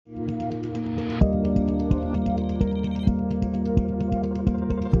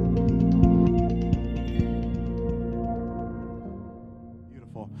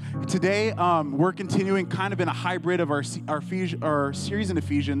Today, we're continuing kind of in a hybrid of our series in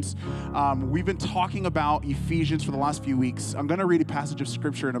Ephesians. We've been talking about Ephesians for the last few weeks. I'm going to read a passage of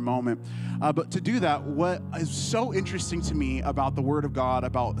Scripture in a moment. But to do that, what is so interesting to me about the Word of God,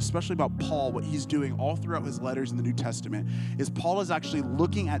 especially about Paul, what he's doing all throughout his letters in the New Testament, is Paul is actually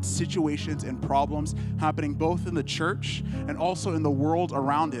looking at situations and problems happening both in the church and also in the world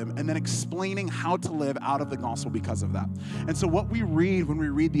around him, and then explaining how to live out of the gospel because of that. And so what we read when we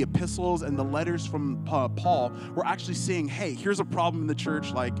read the epistles and the letters from Paul, we're actually saying, hey, here's a problem in the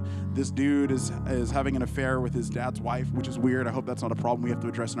church, like this dude is having an affair with his dad's wife, which is weird. I hope that's not a problem we have to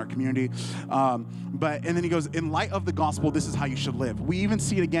address in our community. And then he goes, in light of the gospel, this is how you should live. We even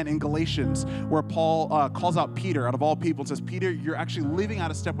see it again in Galatians, where Paul calls out Peter out of all people and says, Peter, you're actually living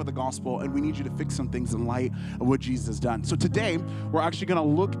out of step with the gospel, and we need you to fix some things in light of what Jesus has done. So today, we're actually going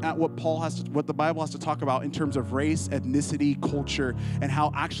to look at what the Bible has to talk about in terms of race, ethnicity, culture, and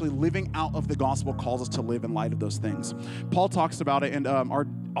how actually living out of the gospel calls us to live in light of those things. Paul talks about it, and our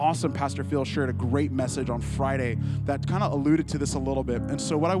awesome Pastor Phil shared a great message on Friday that kind of alluded to this a little bit. And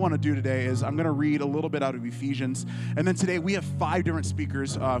so what I want to do today is I'm going to read a little bit out of Ephesians. And then today we have 5 different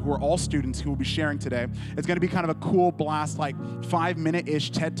speakers who are all students who will be sharing today. It's going to be kind of a cool blast, like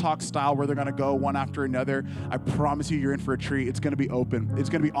 5-minute-ish TED Talk style where they're going to go one after another. I promise you're in for a treat. It's going to be open. It's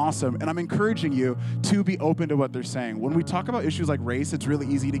going to be awesome. And I'm encouraging you to be open to what they're saying. When we talk about issues like race, it's really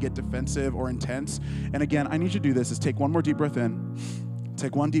easy to get defensive or intense. And again, I need you to do this, is take one more deep breath in.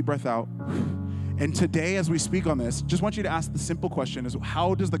 Take one deep breath out. And today, as we speak on this, just want you to ask the simple question is,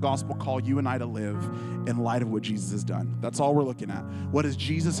 how does the gospel call you and I to live in light of what Jesus has done? That's all we're looking at. What is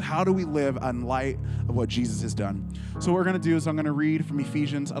Jesus? How do we live in light of what Jesus has done? So what we're going to do is I'm going to read from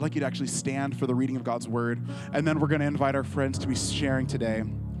Ephesians. I'd like you to actually stand for the reading of God's word. And then we're going to invite our friends to be sharing today.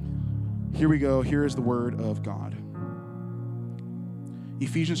 Here we go. Here is the word of God.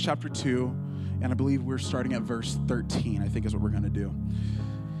 Ephesians chapter 2. And I believe we're starting at verse 13, I think is what we're going to do.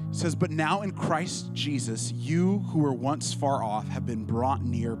 It says, but now in Christ Jesus, you who were once far off have been brought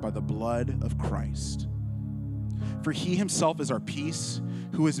near by the blood of Christ. For he himself is our peace,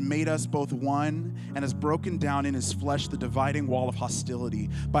 who has made us both one and has broken down in his flesh the dividing wall of hostility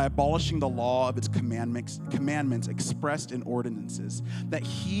by abolishing the law of its commandments expressed in ordinances, that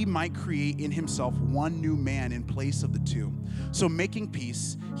he might create in himself one new man in place of the two, so making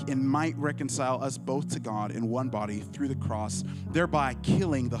peace and might reconcile us both to God in one body through the cross, thereby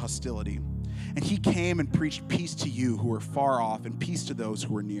killing the hostility. And he came and preached peace to you who were far off and peace to those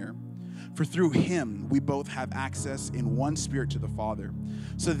who were near. For through him we both have access in one spirit to the Father.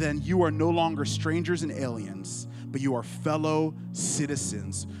 So then you are no longer strangers and aliens, but you are fellow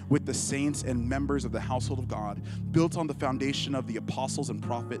citizens with the saints and members of the household of God, built on the foundation of the apostles and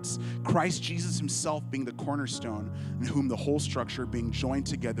prophets, Christ Jesus himself being the cornerstone, in whom the whole structure being joined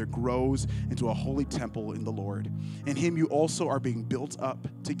together grows into a holy temple in the Lord. In him you also are being built up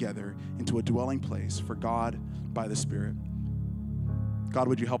together into a dwelling place for God by the Spirit. God,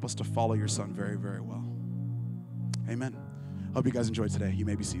 would you help us to follow your Son very, very well? Amen. Hope you guys enjoyed today. You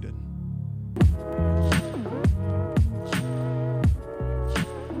may be seated.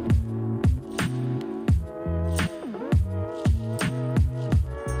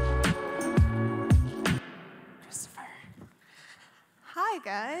 Christopher. Hi,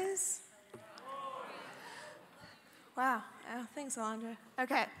 guys. Wow. Oh, thanks, Alondra.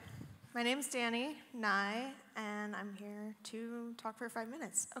 Okay. My name's Dani, and I'm here to talk for 5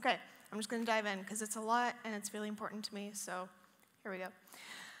 minutes. Okay, I'm just going to dive in because it's a lot and it's really important to me, so here we go.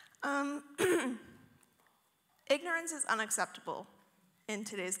 Ignorance is unacceptable in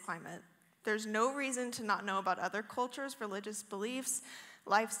today's climate. There's no reason to not know about other cultures, religious beliefs,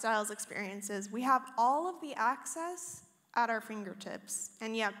 lifestyles, experiences. We have all of the access at our fingertips,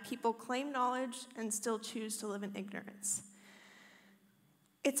 and yet people claim knowledge and still choose to live in ignorance.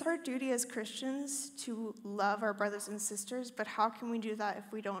 It's our duty as Christians to love our brothers and sisters, but how can we do that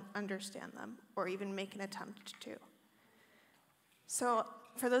if we don't understand them or even make an attempt to? So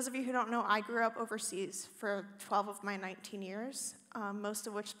for those of you who don't know, I grew up overseas for 12 of my 19 years, most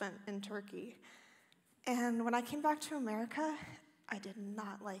of which spent in Turkey. And when I came back to America, I did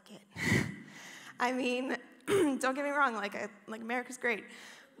not like it. I mean, don't get me wrong, like America's great,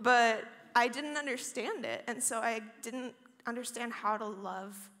 but I didn't understand it, and so I didn't understand how to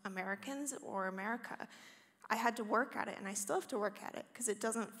love Americans or America. I had to work at it, and I still have to work at it because it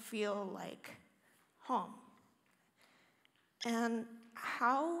doesn't feel like home. And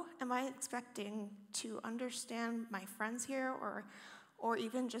how am I expecting to understand my friends here or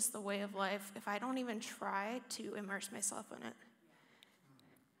even just the way of life if I don't even try to immerse myself in it?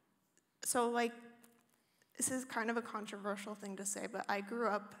 So, this is kind of a controversial thing to say, but I grew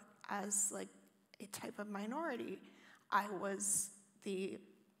up as like a type of minority. I was the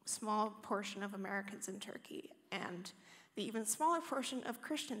small portion of Americans in Turkey and the even smaller portion of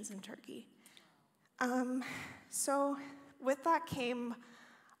Christians in Turkey. So with that came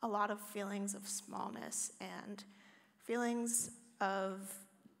a lot of feelings of smallness and feelings of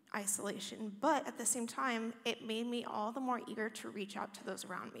isolation, but at the same time, it made me all the more eager to reach out to those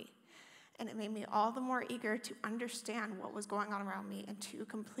around me. And it made me all the more eager to understand what was going on around me and to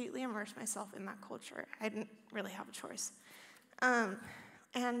completely immerse myself in that culture. I didn't really have a choice.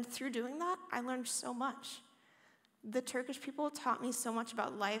 And through doing that, I learned so much. The Turkish people taught me so much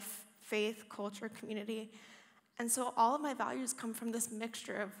about life, faith, culture, community. And so all of my values come from this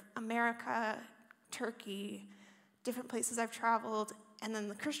mixture of America, Turkey, different places I've traveled, and then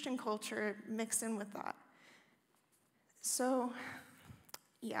the Christian culture mixed in with that. So,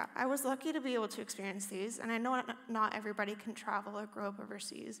 yeah, I was lucky to be able to experience these, and I know not everybody can travel or grow up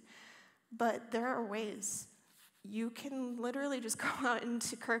overseas, but there are ways. You can literally just go out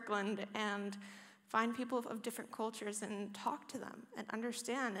into Kirkland and find people of different cultures and talk to them and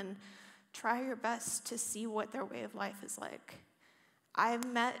understand and try your best to see what their way of life is like. I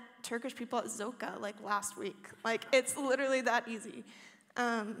met Turkish people at Zoka like last week. Like, it's literally that easy.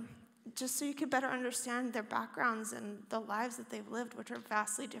 Just so you could better understand their backgrounds and the lives that they've lived, which are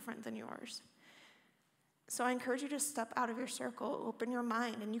vastly different than yours. So I encourage you to step out of your circle, open your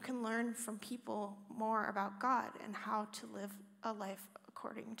mind, and you can learn from people more about God and how to live a life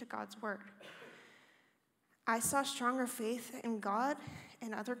according to God's word. I saw stronger faith in God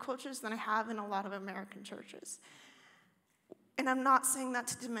in other cultures than I have in a lot of American churches. And I'm not saying that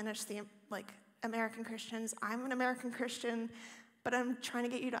to diminish the American Christians. I'm an American Christian, but I'm trying to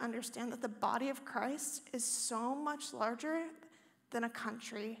get you to understand that the body of Christ is so much larger than a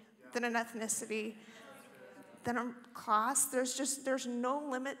country, than an ethnicity, than a class. There's no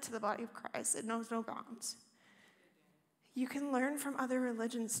limit to the body of Christ. It knows no bounds. You can learn from other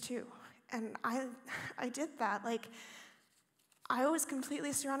religions too. And I did that. I was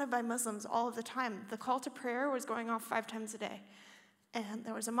completely surrounded by Muslims all of the time. The call to prayer was going off 5 times a day. And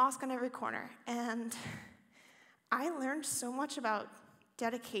there was a mosque on every corner. And I learned so much about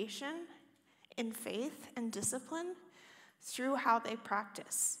dedication in faith and discipline through how they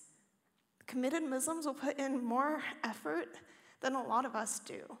practice. Committed Muslims will put in more effort than a lot of us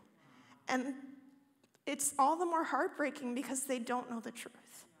do. And it's all the more heartbreaking because they don't know the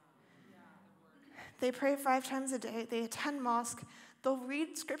truth. They pray 5 times a day. They attend mosque. They'll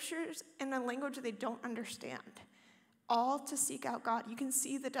read scriptures in a language they don't understand, all to seek out God. You can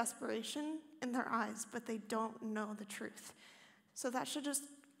see the desperation in their eyes, but they don't know the truth. So that should just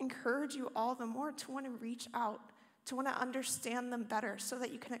encourage you all the more to want to reach out, to want to understand them better so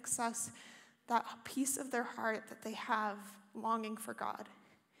that you can access that piece of their heart that they have longing for God.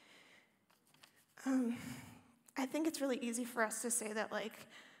 I think it's really easy for us to say that,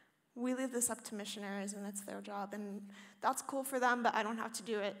 we leave this up to missionaries and it's their job, and that's cool for them, but I don't have to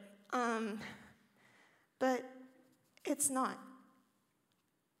do it. But it's not.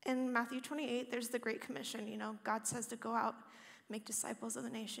 In Matthew 28, there's the Great Commission. God says to go out, make disciples of the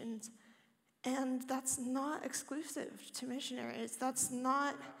nations. And that's not exclusive to missionaries. That's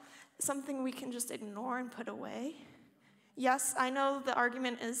not something we can just ignore and put away. Yes, I know the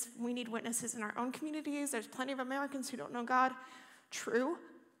argument is we need witnesses in our own communities. There's plenty of Americans who don't know God. True.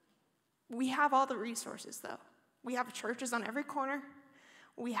 We have all the resources, though. We have churches on every corner.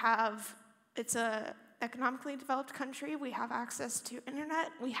 It's a economically developed country. We have access to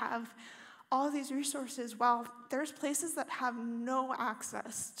internet. We have all of these resources, while there's places that have no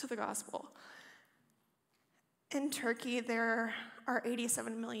access to the gospel. In Turkey, there are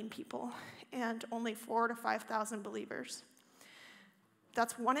 87 million people and only 4,000 to 5,000 believers.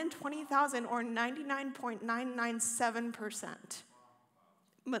 That's 1 in 20,000, or 99.997%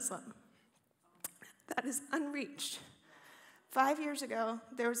 Muslim. That is unreached. 5 years ago,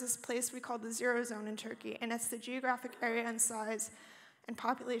 there was this place we called the Zero Zone in Turkey, and it's the geographic area and size and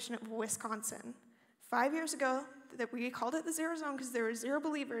population of Wisconsin. 5 years ago, that we called it the Zero Zone because there were 0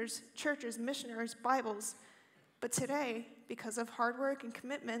 believers, churches, missionaries, Bibles. But today, because of hard work and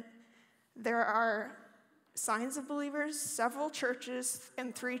commitment, there are signs of believers, several churches,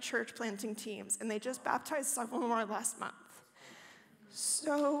 and 3 church planting teams. And they just baptized several more last month.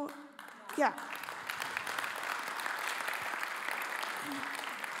 So, yeah.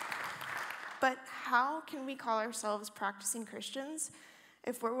 But how can we call ourselves practicing Christians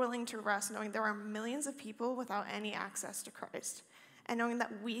if we're willing to rest knowing there are millions of people without any access to Christ, and knowing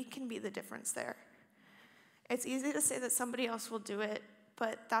that we can be the difference there? It's easy to say that somebody else will do it,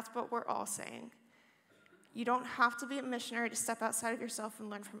 but that's what we're all saying. You don't have to be a missionary to step outside of yourself and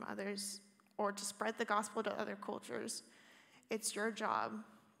learn from others or to spread the gospel to other cultures. It's your job.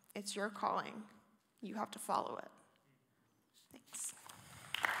 It's your calling. You have to follow it. Thanks.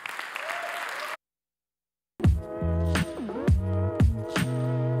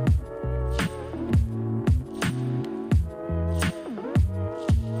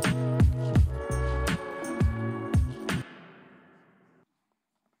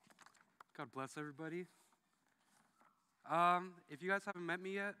 God bless everybody. If you guys haven't met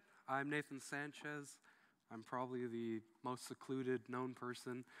me yet, I'm Nathan Sanchez. I'm probably the most secluded known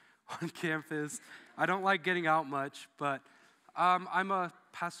person on campus. I don't like getting out much, but I'm a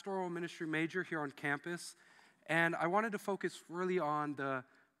pastoral ministry major here on campus, and I wanted to focus really on the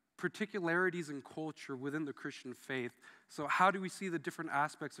particularities in culture within the Christian faith. So how do we see the different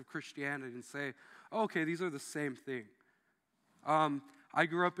aspects of Christianity and say, oh, okay, these are the same thing? I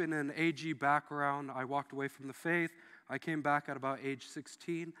grew up in an AG background. I walked away from the faith. I came back at about age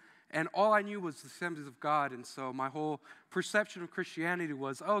 16, and all I knew was the Assemblies of God, and so my whole perception of Christianity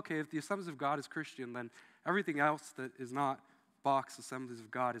was, oh, okay, if the Assemblies of God is Christian, then everything else that is not box Assemblies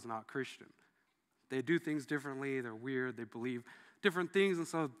of God is not Christian. They do things differently. They're weird. They believe different things, and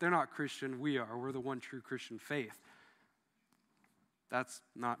so they're not Christian. We are. We're the one true Christian faith. That's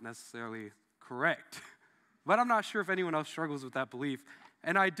not necessarily correct. But I'm not sure if anyone else struggles with that belief.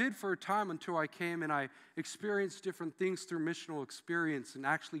 And I did for a time until I came and I experienced different things through missional experience and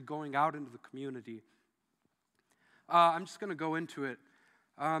actually going out into the community. I'm just going to go into it.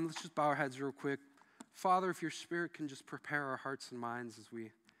 Let's just bow our heads real quick. Father, if your Spirit can just prepare our hearts and minds as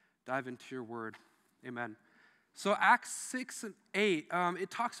we dive into your word. Amen. So Acts 6 and 8, it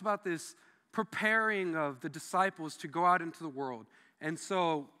talks about this preparing of the disciples to go out into the world. And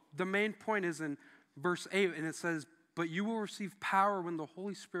so the main point is in verse 8, and it says, "But you will receive power when the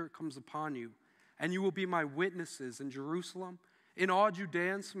Holy Spirit comes upon you, and you will be my witnesses in Jerusalem, in all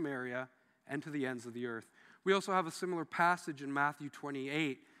Judea and Samaria, and to the ends of the earth." We also have a similar passage in Matthew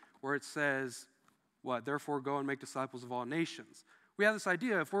 28, where it says, what? "Therefore go and make disciples of all nations." We have this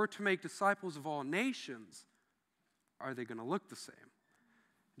idea, if we're to make disciples of all nations, are they going to look the same?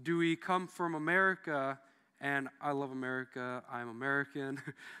 Do we come from America? And I love America, I'm American.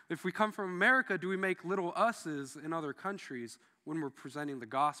 If we come from America, do we make little us's in other countries when we're presenting the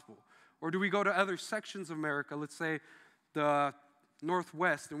gospel? Or do we go to other sections of America, let's say the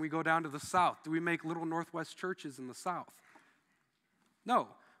Northwest, and we go down to the South? Do we make little Northwest churches in the South? No.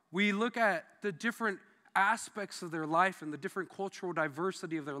 We look at the different aspects of their life and the different cultural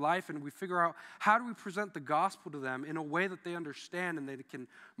diversity of their life, and we figure out how do we present the gospel to them in a way that they understand and they can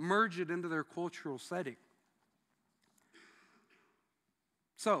merge it into their cultural setting.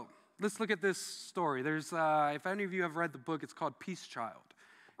 So, let's look at this story. There's, if any of you have read the book, it's called Peace Child.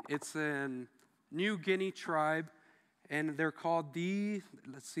 It's a New Guinea tribe, and they're called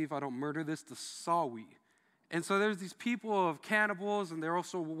let's see if I don't murder this, the Sawi. And so there's these people of cannibals, and they're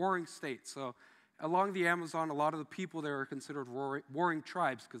also warring states. So along the Amazon, a lot of the people there are considered warring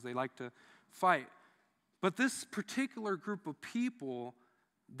tribes because they like to fight. But this particular group of people,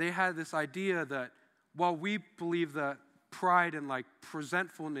 they had this idea that while we believe that pride and like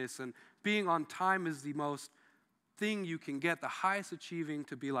presentfulness and being on time is the most thing you can get, the highest achieving,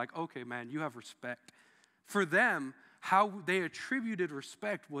 to be like, okay, man, you have respect. For them, how they attributed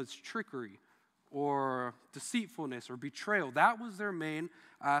respect was trickery or deceitfulness or betrayal. That was their main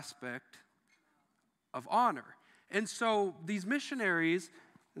aspect of honor. And so these missionaries,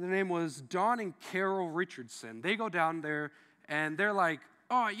 their name was Don and Carol Richardson, they go down there and they're like,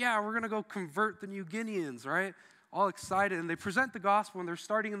 oh yeah, we're going to go convert the New Guineans, right? All excited, and they present the gospel, and they're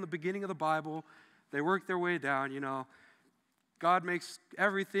starting in the beginning of the Bible. They work their way down, God makes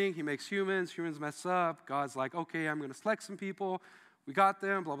everything. He makes humans. Humans mess up. God's like, okay, I'm going to select some people. We got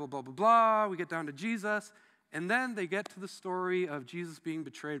them, blah, blah, blah, blah, blah. We get down to Jesus, and then they get to the story of Jesus being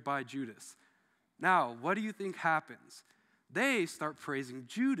betrayed by Judas. Now, what do you think happens? They start praising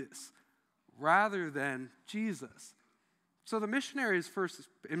Judas rather than Jesus. So the missionary's first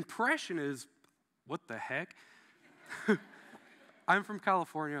impression is, what the heck? I'm from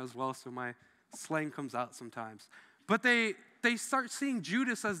California as well, so my slang comes out sometimes. But they start seeing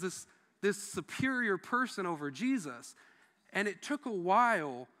Judas as this superior person over Jesus. And it took a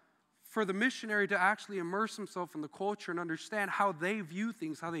while for the missionary to actually immerse himself in the culture and understand how they view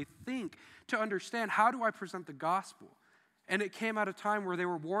things, how they think, to understand how do I present the gospel. And it came at a time where they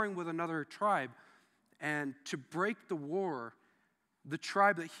were warring with another tribe. And to break the war, the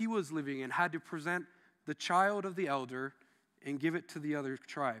tribe that he was living in had to present the child of the elder and give it to the other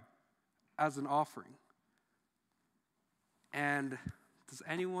tribe as an offering. And does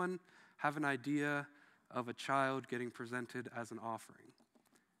anyone have an idea of a child getting presented as an offering?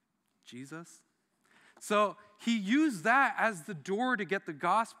 Jesus. So he used that as the door to get the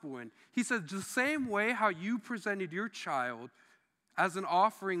gospel in. He said, the same way how you presented your child as an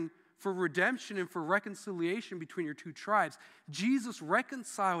offering for redemption and for reconciliation between your two tribes, Jesus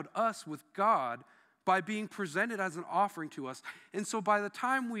reconciled us with God by being presented as an offering to us. And so by the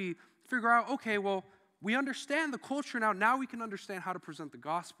time we figure out, okay, well, we understand the culture now. Now we can understand how to present the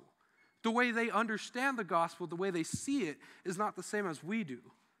gospel. The way they understand the gospel, the way they see it, is not the same as we do.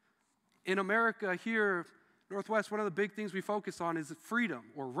 In America, here, Northwest, one of the big things we focus on is freedom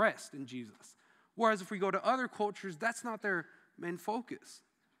or rest in Jesus. Whereas if we go to other cultures, that's not their main focus.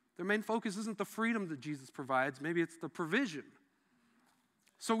 Their main focus isn't the freedom that Jesus provides. Maybe it's the provision.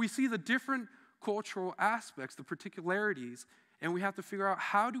 So we see the different cultural aspects, the particularities, and we have to figure out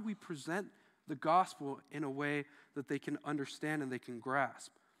how do we present the gospel in a way that they can understand and they can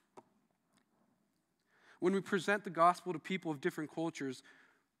grasp. When we present the gospel to people of different cultures,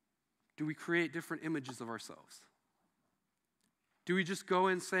 do we create different images of ourselves? Do we just go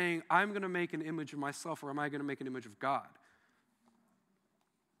in saying, I'm going to make an image of myself, or am I going to make an image of God?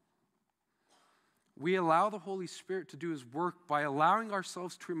 We allow the Holy Spirit to do his work by allowing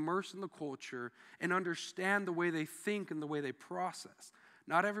ourselves to immerse in the culture and understand the way they think and the way they process.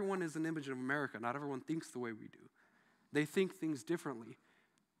 Not everyone is an image of America. Not everyone thinks the way we do. They think things differently.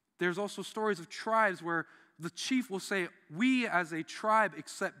 There's also stories of tribes where the chief will say, we as a tribe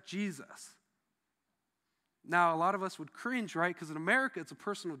accept Jesus. Now, a lot of us would cringe, right? Because in America, it's a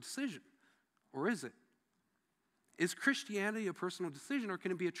personal decision. Or is it? Is Christianity a personal decision, or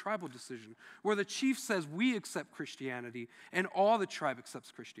can it be a tribal decision? Where the chief says, we accept Christianity, and all the tribe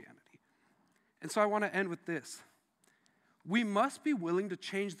accepts Christianity. And so I want to end with this. We must be willing to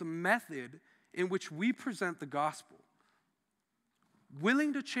change the method in which we present the gospel.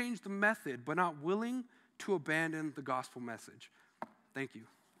 Willing to change the method, but not willing to abandon the gospel message. Thank you.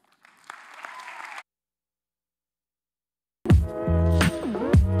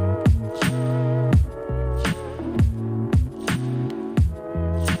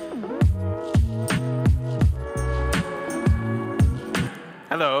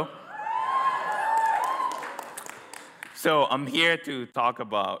 Hello. So I'm here to talk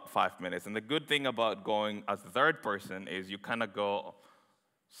about 5 minutes. And the good thing about going as the third person is you kind of go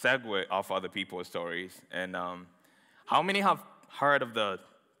segue off other people's stories. And how many have heard of the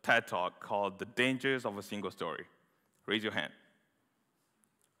TED Talk called The Dangers of a Single Story? Raise your hand.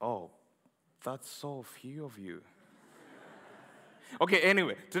 Oh, that's so few of you. Okay,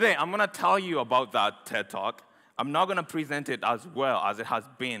 anyway, today I'm going to tell you about that TED Talk. I'm not going to present it as well as it has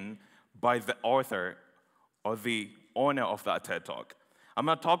been by the author or the owner of that TED Talk. I'm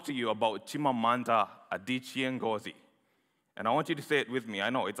going to talk to you about Chimamanda Adichie Ngozi. And I want you to say it with me. I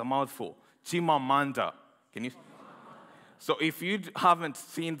know, it's a mouthful. Chimamanda. Can you? So if you haven't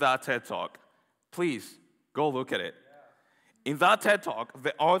seen that TED Talk, please go look at it. In that TED Talk,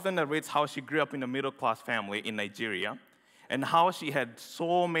 the author narrates how she grew up in a middle-class family in Nigeria and how she had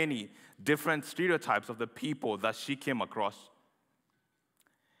so many different stereotypes of the people that she came across.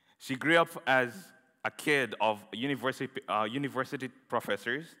 She grew up as a kid of university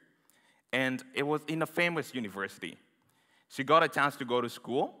professors, and it was in a famous university. She got a chance to go to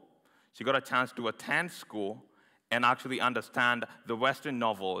school. She got a chance to attend school and actually understand the Western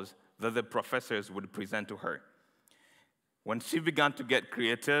novels that the professors would present to her. When she began to get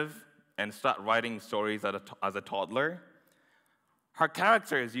creative and start writing stories as a toddler, her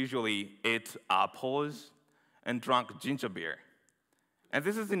characters usually ate apples and drank ginger beer. And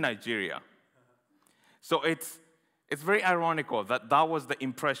this is in Nigeria. So it's very ironical that that was the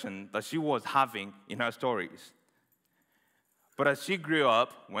impression that she was having in her stories. But as she grew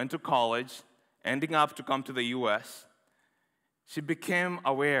up, went to college, ending up to come to the US, she became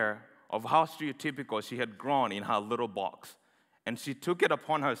aware of how stereotypical she had grown in her little box. And she took it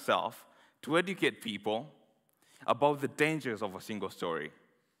upon herself to educate people about the dangers of a single story.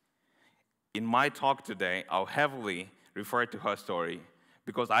 In my talk today, I'll heavily refer to her story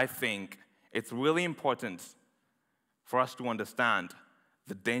because I think it's really important for us to understand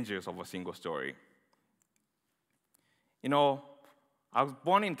the dangers of a single story. You know, I was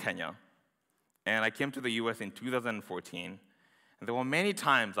born in Kenya, and I came to the US in 2014, and there were many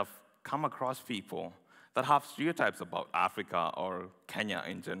times I've come across people that have stereotypes about Africa or Kenya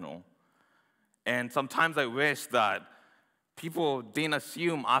in general. And sometimes I wish that people didn't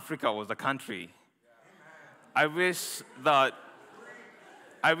assume Africa was a country. I wish that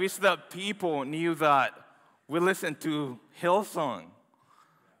people knew that we listen to Hillsong,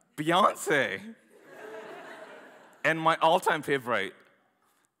 Beyonce, and my all-time favorite,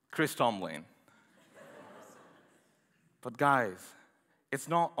 Chris Tomlin. But guys, it's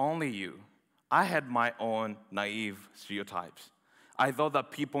not only you. I had my own naive stereotypes. I thought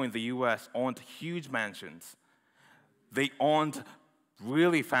that people in the US owned huge mansions. They owned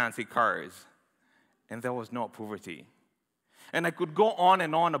really fancy cars, and there was no poverty. And I could go on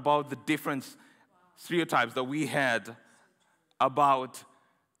and on about the different stereotypes that we had about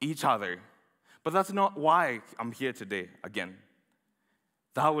each other. But that's not why I'm here today again.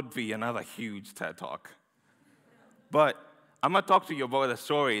 That would be another huge TED Talk. But I'm going to talk to you about a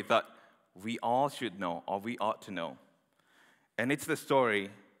story that we all should know, or we ought to know. And it's the story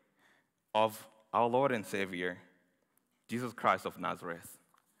of our Lord and Savior, Jesus Christ of Nazareth.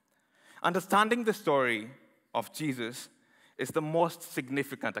 Understanding the story of Jesus is the most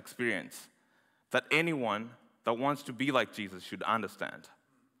significant experience that anyone that wants to be like Jesus should understand.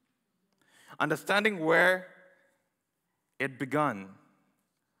 Understanding where it began,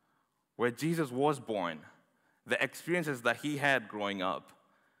 where Jesus was born, the experiences that he had growing up,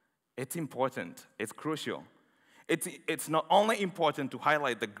 it's important, it's crucial. It's not only important to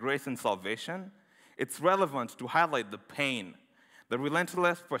highlight the grace and salvation, it's relevant to highlight the pain, the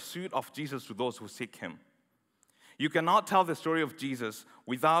relentless pursuit of Jesus to those who seek him. You cannot tell the story of Jesus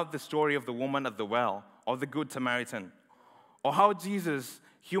without the story of the woman at the well, or the Good Samaritan, or how Jesus'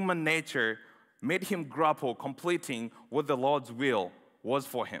 human nature made him grapple completing what the Lord's will was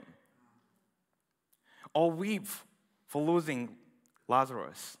for him. Or weep for losing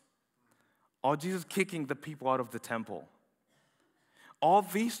Lazarus, or Jesus kicking the people out of the temple. All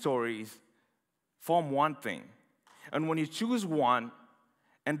these stories form one thing. And when you choose one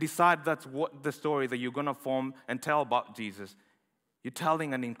and decide that's what the story that you're going to form and tell about Jesus, you're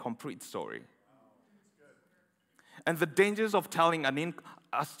telling an incomplete story. And the dangers of telling a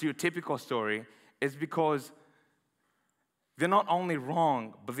stereotypical story is because they're not only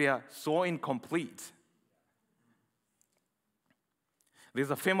wrong, but they are so incomplete. There's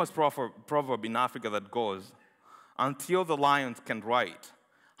a famous proverb in Africa that goes, "Until the lions can write,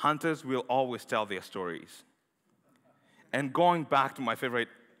 hunters will always tell their stories." And going back to my favorite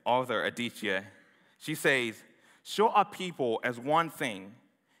author, Adichie, she says, "Show a people as one thing,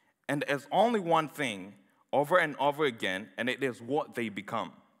 and as only one thing, over and over again, and it is what they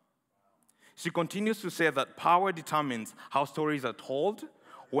become." She continues to say that power determines how stories are told,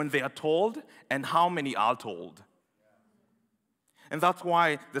 when they are told, and how many are told. And that's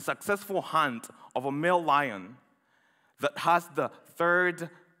why the successful hunt of a male lion that has the third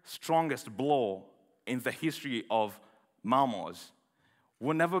strongest blow in the history of mammals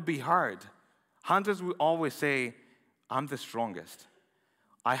will never be heard. Hunters will always say, "I'm the strongest."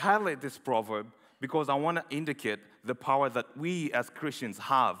 I highlight this proverb because I want to indicate the power that we as Christians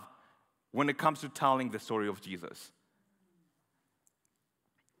have when it comes to telling the story of Jesus.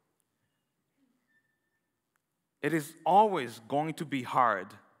 It is always going to be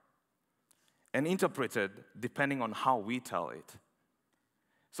hard and interpreted depending on how we tell it.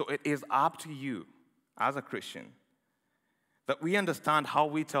 So it is up to you as a Christian that we understand how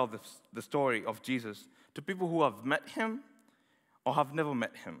we tell the story of Jesus to people who have met him or have never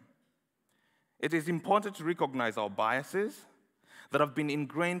met him. It is important to recognize our biases that have been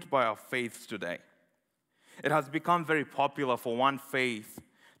ingrained by our faiths today. It has become very popular for one faith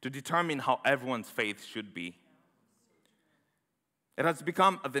to determine how everyone's faith should be. It has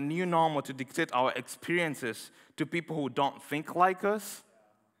become the new normal to dictate our experiences to people who don't think like us,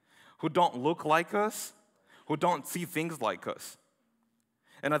 who don't look like us, who don't see things like us.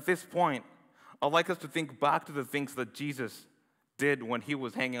 And at this point, I'd like us to think back to the things that Jesus did when he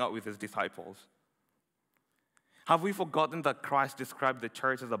was hanging out with his disciples. Have we forgotten that Christ described the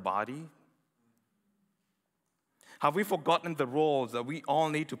church as a body? Have we forgotten the roles that we all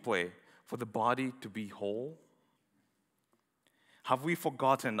need to play for the body to be whole? Have we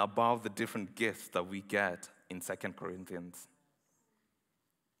forgotten about the different gifts that we get in 2 Corinthians?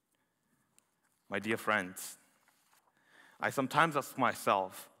 My dear friends, I sometimes ask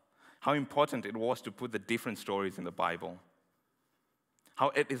myself how important it was to put the different stories in the Bible. How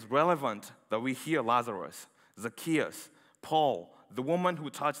it is relevant that we hear Lazarus, Zacchaeus, Paul, the woman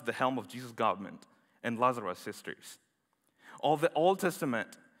who touched the helm of Jesus' garment, and Lazarus' sisters. All the Old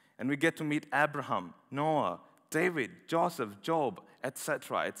Testament, and we get to meet Abraham, Noah, David, Joseph, Job,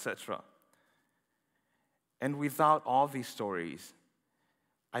 etc., etc. And without all these stories,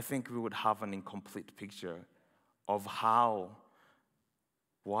 I think we would have an incomplete picture of how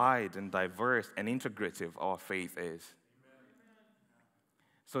wide and diverse and integrative our faith is.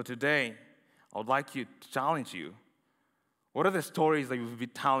 So today, I would like to challenge you. What are the stories that you've been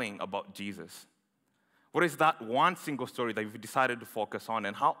telling about Jesus? What is that one single story that you've decided to focus on?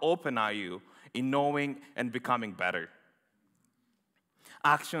 And how open are you in knowing and becoming better?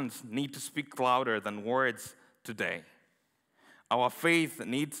 Actions need to speak louder than words today. Our faith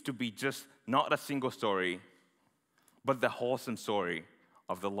needs to be just not a single story, but the wholesome story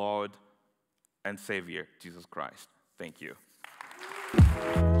of the Lord and Savior, Jesus Christ. Thank you.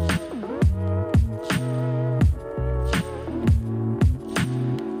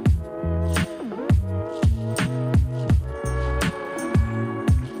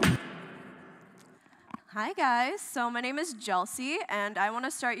 Hi guys, so my name is Jelsy, and I want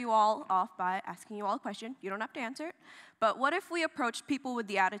to start you all off by asking you all a question. You don't have to answer it, but what if we approached people with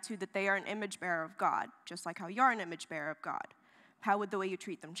the attitude that they are an image bearer of God, just like how you're an image bearer of God? How would the way you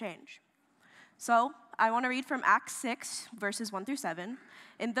treat them change? So I want to read from Acts 6, verses 1 through 7.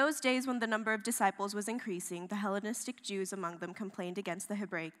 In those days when the number of disciples was increasing, the Hellenistic Jews among them complained against the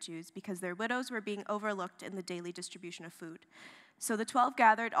Hebraic Jews because their widows were being overlooked in the daily distribution of food. So the 12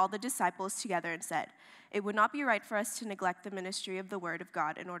 gathered all the disciples together and said, "It would not be right for us to neglect the ministry of the word of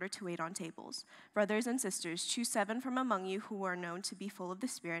God in order to wait on tables. Brothers and sisters, choose 7 from among you who are known to be full of the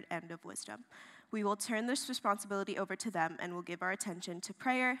Spirit and of wisdom. We will turn this responsibility over to them and will give our attention to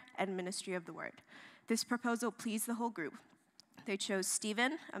prayer and ministry of the word." This proposal pleased the whole group. They chose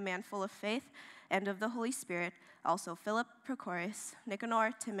Stephen, a man full of faith and of the Holy Spirit, also Philip, Prochorus,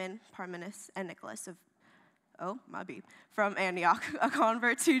 Nicanor, Timon, Parmenas, and Nicholas from Antioch, a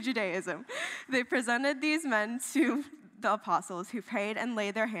convert to Judaism. They presented these men to the apostles, who prayed and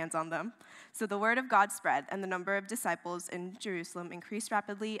laid their hands on them. So the word of God spread, and the number of disciples in Jerusalem increased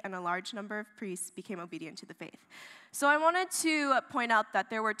rapidly, and a large number of priests became obedient to the faith. So I wanted to point out that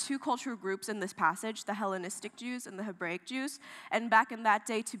there were 2 cultural groups in this passage, the Hellenistic Jews and the Hebraic Jews. And back in that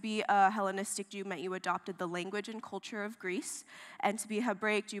day, to be a Hellenistic Jew meant you adopted the language and culture of Greece, and to be a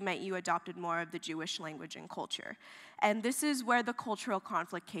Hebraic Jew meant you adopted more of the Jewish language and culture. And this is where the cultural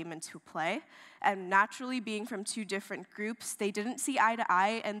conflict came into play. And naturally, being from 2 different groups, they didn't see eye to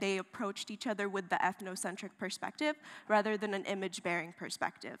eye, and they approached each other with the ethnocentric perspective rather than an image-bearing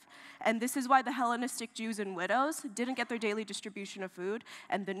perspective. And this is why the Hellenistic Jews and widows didn't get their daily distribution of food,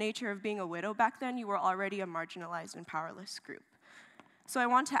 and the nature of being a widow back then, you were already a marginalized and powerless group. So I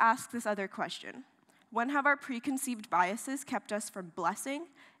want to ask this other question. When have our preconceived biases kept us from blessing,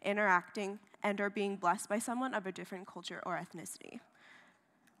 interacting, and or being blessed by someone of a different culture or ethnicity?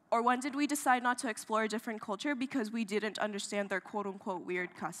 Or when did we decide not to explore a different culture because we didn't understand their quote-unquote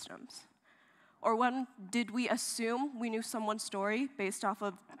weird customs? Or when did we assume we knew someone's story based off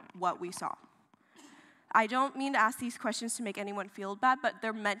of what we saw? I don't mean to ask these questions to make anyone feel bad, but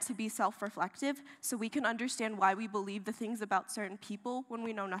they're meant to be self-reflective so we can understand why we believe the things about certain people when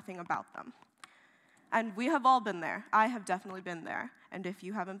we know nothing about them. And we have all been there. I have definitely been there. And if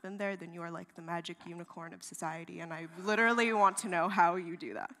you haven't been there, then you are like the magic unicorn of society, and I literally want to know how you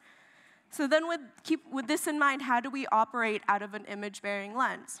do that. So then with this in mind, how do we operate out of an image-bearing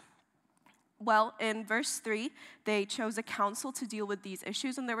lens? Well, in verse 3, they chose a council to deal with these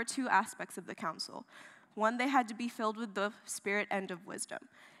issues, and there were 2 aspects of the council. One, they had to be filled with the Spirit and of wisdom.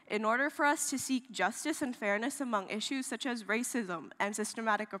 In order for us to seek justice and fairness among issues such as racism and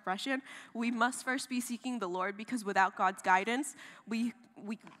systematic oppression, we must first be seeking the Lord, because without God's guidance,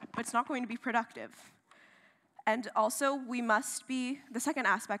 it's not going to be productive. And also, the second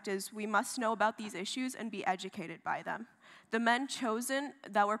aspect is we must know about these issues and be educated by them. The men chosen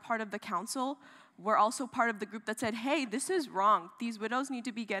that were part of the council were also part of the group that said, hey, this is wrong. These widows need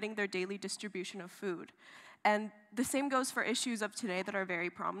to be getting their daily distribution of food. And the same goes for issues of today that are very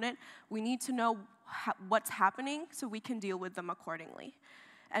prominent. We need to know what's happening so we can deal with them accordingly.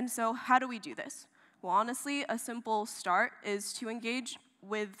 And so how do we do this? Well, honestly, a simple start is to engage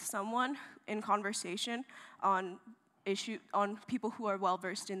with someone in conversation on people who are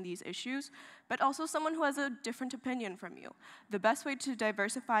well-versed in these issues, but also someone who has a different opinion from you. The best way to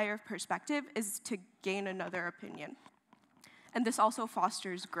diversify your perspective is to gain another opinion. And this also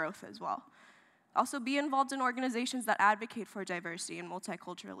fosters growth as well. Also, be involved in organizations that advocate for diversity and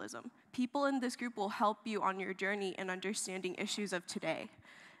multiculturalism. People in this group will help you on your journey in understanding issues of today.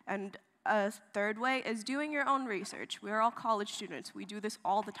 And a third way is doing your own research. We're all college students. We do this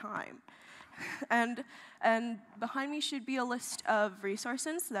all the time. And behind me should be a list of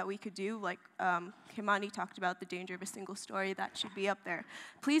resources that we could do, like Kimani talked about the danger of a single story. That should be up there.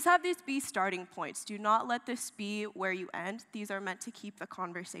 Please have these be starting points. Do not let this be where you end. These are meant to keep the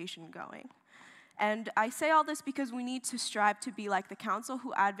conversation going. And I say all this because we need to strive to be like the council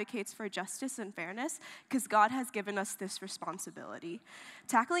who advocates for justice and fairness, because God has given us this responsibility.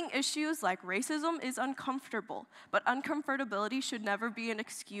 Tackling issues like racism is uncomfortable, but uncomfortability should never be an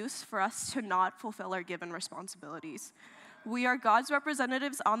excuse for us to not fulfill our given responsibilities. We are God's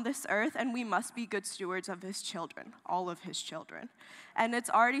representatives on this earth, and we must be good stewards of his children, all of his children. And it's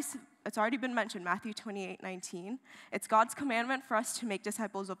already been mentioned, Matthew 28:19. It's God's commandment for us to make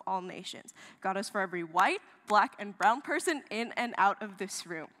disciples of all nations. God is for every white, black, and brown person in and out of this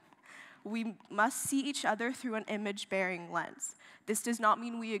room. We must see each other through an image-bearing lens. This does not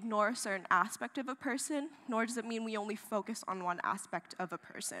mean we ignore a certain aspect of a person, nor does it mean we only focus on one aspect of a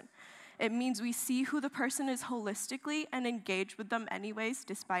person. It means we see who the person is holistically and engage with them anyways,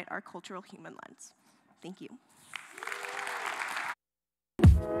 despite our cultural human lens. Thank you.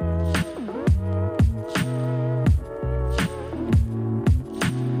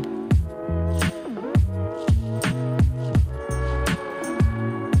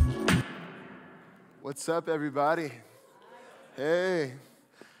 What's up, everybody? Hey.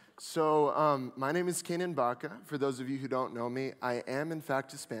 So my name is Canaan Baca. For those of you who don't know me, I am, in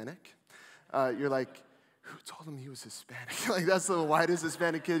fact, Hispanic. You're like, who told him he was Hispanic? Like, that's the whitest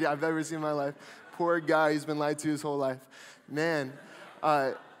Hispanic kid I've ever seen in my life. Poor guy, he's been lied to his whole life. Man,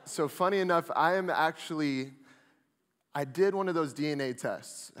 so funny enough, I did one of those DNA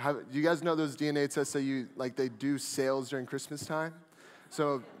tests. Do you guys know those DNA tests that they do sales during Christmas time?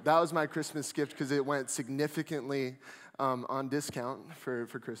 So that was my Christmas gift because it went significantly on discount for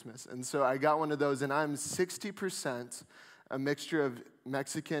Christmas. And so I got one of those, and I'm 60% a mixture of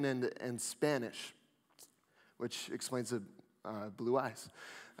Mexican and Spanish, which explains the blue eyes.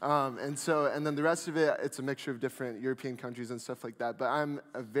 And then the rest of it, it's a mixture of different European countries and stuff like that. But I'm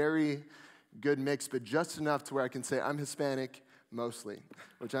a very good mix, but just enough to where I can say I'm Hispanic mostly,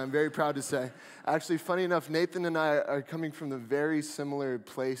 which I'm very proud to say. Actually, funny enough, Nathan and I are coming from a very similar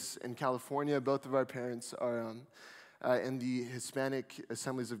place in California. Both of our parents are in the Hispanic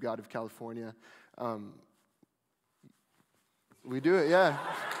Assemblies of God of California. We do it, yeah.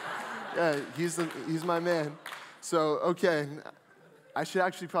 Yeah, he's my man. So, okay, I should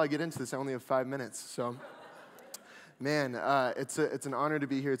actually probably get into this. I only have 5 minutes, so. Man, it's an honor to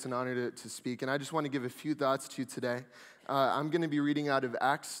be here. It's an honor to speak. And I just want to give a few thoughts to you today. I'm going to be reading out of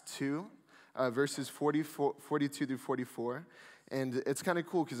Acts 2, verses 42 through 44. And it's kind of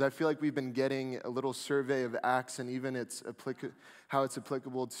cool because I feel like we've been getting a little survey of Acts and even how it's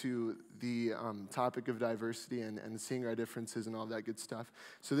applicable to the topic of diversity and seeing our differences and all that good stuff.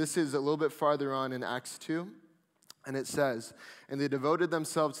 So this is a little bit farther on in Acts 2. And it says, "And they devoted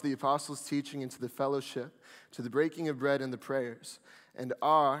themselves to the apostles' teaching and to the fellowship, to the breaking of bread and the prayers. And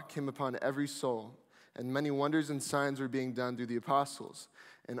awe came upon every soul, and many wonders and signs were being done through the apostles.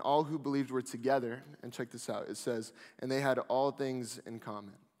 And all who believed were together." And check this out. It says, "And they had all things in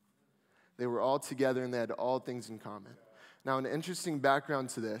common." They were all together, and they had all things in common. Now, an interesting background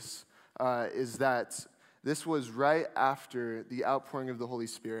to this is that this was right after the outpouring of the Holy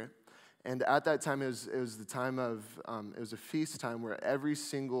Spirit. And at that time, it was the time of, it was a feast time where every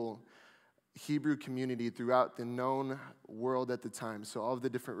single Hebrew community throughout the known world at the time, so all of the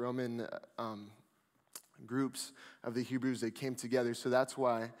different Roman groups of the Hebrews, they came together. So that's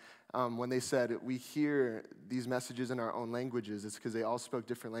why when they said, we hear these messages in our own languages, it's because they all spoke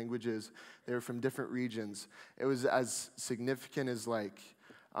different languages. They were from different regions. It was as significant as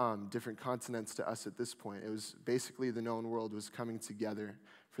different continents to us at this point. It was basically the known world was coming together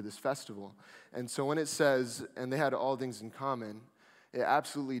for this festival. And so when it says, "and they had all things in common," it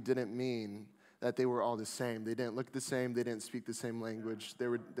absolutely didn't mean that they were all the same. They didn't look the same. They didn't speak the same language. There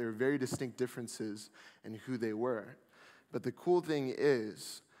were very distinct differences in who they were. But the cool thing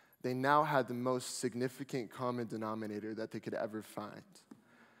is, they now had the most significant common denominator that they could ever find.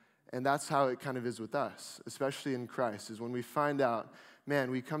 And that's how it kind of is with us, especially in Christ, is when we find out,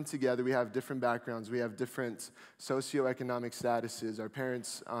 man, we come together, we have different backgrounds, we have different socioeconomic statuses. Our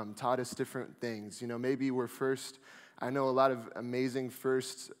parents taught us different things. You know, maybe I know a lot of amazing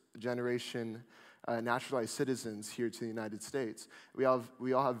first-generation naturalized citizens here to the United States. We all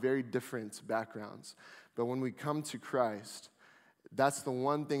have very different backgrounds. But when we come to Christ, that's the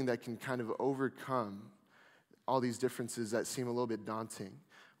one thing that can kind of overcome all these differences that seem a little bit daunting.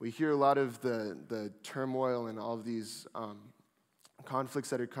 We hear a lot of the turmoil and all of these conflicts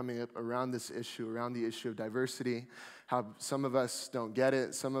that are coming up around this issue, around the issue of diversity, how some of us don't get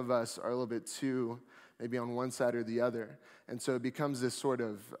it, some of us are a little bit too maybe on one side or the other. And so it becomes this sort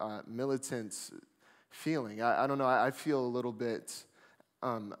of militant feeling. I don't know, I feel a little bit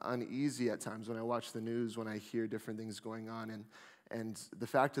uneasy at times when I watch the news, when I hear different things going on, and the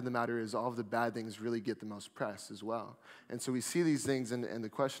fact of the matter is all of the bad things really get the most press as well. And so we see these things, and the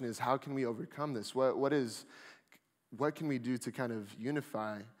question is, how can we overcome this? What can we do to kind of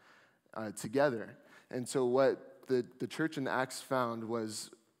unify together? And so what the church in Acts found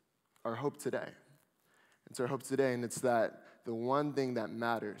was our hope today. It's our hope today, and it's that the one thing that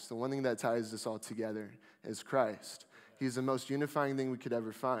matters, the one thing that ties us all together is Christ. He's the most unifying thing we could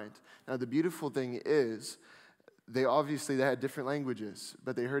ever find. Now, the beautiful thing is, they had different languages,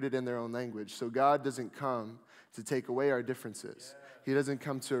 but they heard it in their own language. So God doesn't come to take away our differences. He doesn't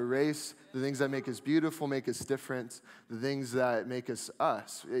come to erase the things that make us beautiful, make us different, the things that make us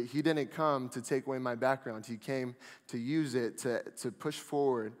us. He didn't come to take away my background. He came to use it to push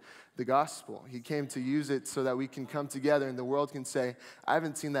forward the gospel. He came to use it so that we can come together and the world can say, I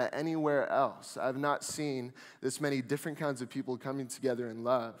haven't seen that anywhere else. I've not seen this many different kinds of people coming together in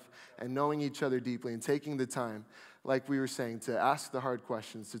love and knowing each other deeply and taking the time, like we were saying, to ask the hard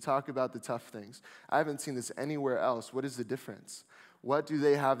questions, to talk about the tough things. I haven't seen this anywhere else. What is the difference? What do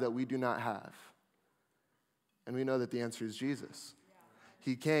they have that we do not have? And we know that the answer is Jesus.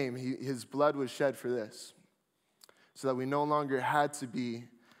 He came, his blood was shed for this, so that we no longer had to be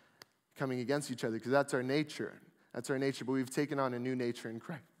coming against each other, because that's our nature. That's our nature, but we've taken on a new nature in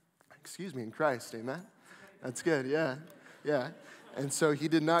Christ. In Christ, amen? That's good, yeah. And so he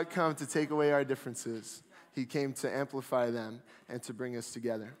did not come to take away our differences. He came to amplify them and to bring us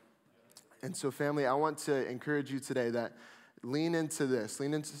together. And so, family, I want to encourage you today that lean into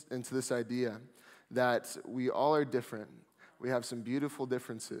this idea that we all are different. We have some beautiful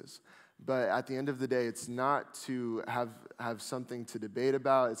differences. But at the end of the day, it's not to have something to debate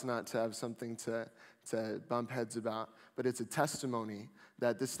about. It's not to have something to bump heads about. But it's a testimony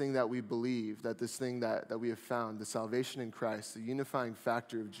that this thing that we believe, that this thing that we have found, the salvation in Christ, the unifying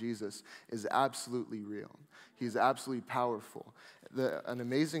factor of Jesus, is absolutely real. He's absolutely powerful. An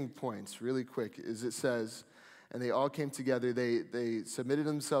amazing point, really quick, is it says, and they all came together. They submitted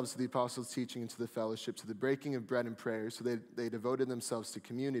themselves to the apostles' teaching and to the fellowship, to the breaking of bread and prayer. So they devoted themselves to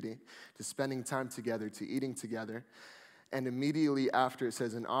community, to spending time together, to eating together. And immediately after, it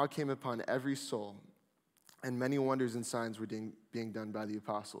says, and awe came upon every soul, and many wonders and signs were being done by the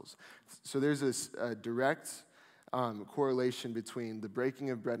apostles. So there's this direct correlation between the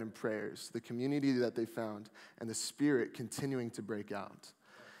breaking of bread and prayers, the community that they found, and the Spirit continuing to break out.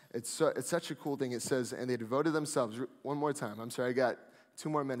 It's such a cool thing. It says, and they devoted themselves, one more time. I'm sorry, I got 2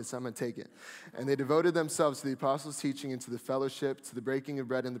 more minutes. I'm going to take it. And they devoted themselves to the apostles' teaching and to the fellowship, to the breaking of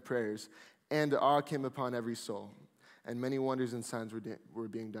bread and the prayers, and awe came upon every soul. And many wonders and signs were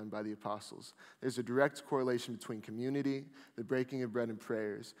being done by the apostles. There's a direct correlation between community, the breaking of bread and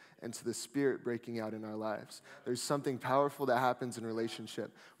prayers, and to the Spirit breaking out in our lives. There's something powerful that happens in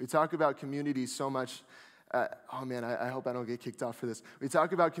relationship. We talk about community so much. I hope I don't get kicked off for this. We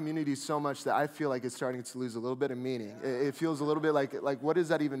talk about community so much that I feel like it's starting to lose a little bit of meaning. It feels a little bit like what does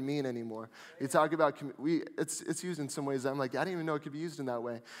that even mean anymore? We talk about, it's used in some ways I'm like, I didn't even know it could be used in that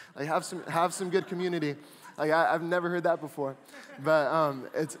way. Like have some good community. Like I've never heard that before. But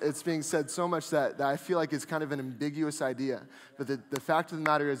it's being said so much that I feel like it's kind of an ambiguous idea. But the fact of the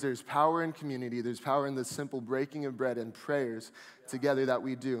matter is there's power in community. There's power in the simple breaking of bread and prayers together that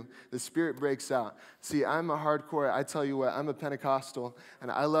we do. The Spirit breaks out. See, I'm a hardcore, I tell you what, I'm a Pentecostal,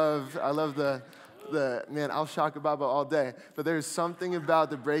 and I love the man, I'll shock Baba all day, but there's something about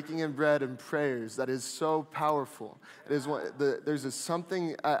the breaking of bread and prayers that is so powerful. There's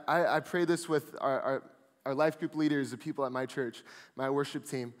something, I pray this with our life group leaders, the people at my church, my worship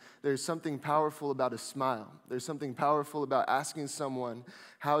team. There's something powerful about a smile. There's something powerful about asking someone,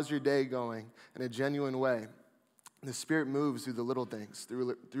 how's your day going, in a genuine way. The Spirit moves through the little things,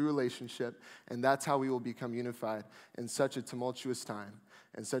 through relationship, and that's how we will become unified in such a tumultuous time,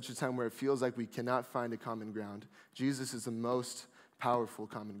 in such a time where it feels like we cannot find a common ground. Jesus is the most powerful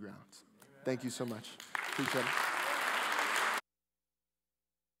common ground. Thank you so much. Appreciate it.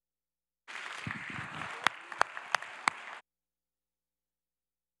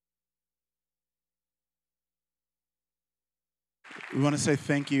 We want to say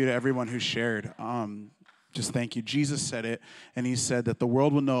thank you to everyone who shared. Just thank you. Jesus said it, and he said that the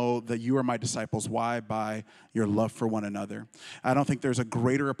world will know that you are my disciples. Why? By your love for one another. I don't think there's a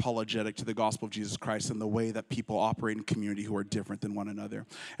greater apologetic to the gospel of Jesus Christ than the way that people operate in community who are different than one another.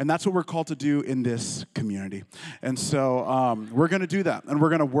 And that's what we're called to do in this community. And so we're going to do that, and we're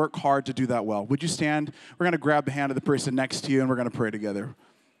going to work hard to do that well. Would you stand? We're going to grab the hand of the person next to you, and we're going to pray together.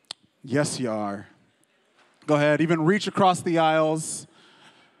 Yes, you are. Go ahead. Even reach across the aisles.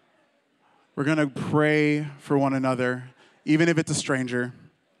 We're going to pray for one another, even if it's a stranger.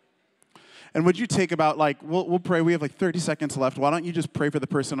 And would you take about, we'll pray. We have 30 seconds left. Why don't you just pray for the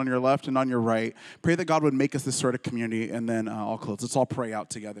person on your left and on your right? Pray that God would make us this sort of community, and then I'll close. Let's all pray out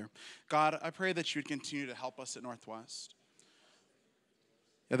together. God, I pray that you would continue to help us at Northwest.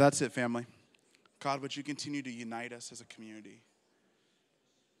 Yeah, that's it, family. God, would you continue to unite us as a community?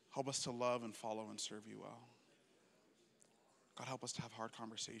 Help us to love and follow and serve you well. God, help us to have hard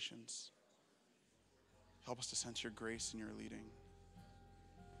conversations. Help us to sense your grace and your leading.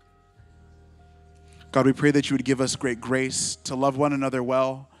 God, we pray that you would give us great grace to love one another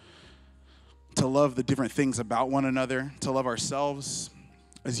well, to love the different things about one another, to love ourselves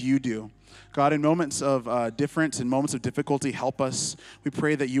as you do. God, in moments of difference, in moments of difficulty, help us. We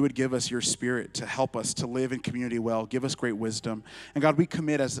pray that you would give us your spirit to help us to live in community well. Give us great wisdom. And God, we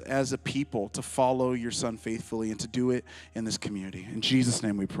commit as a people to follow your son faithfully and to do it in this community. In Jesus'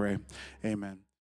 name we pray. Amen.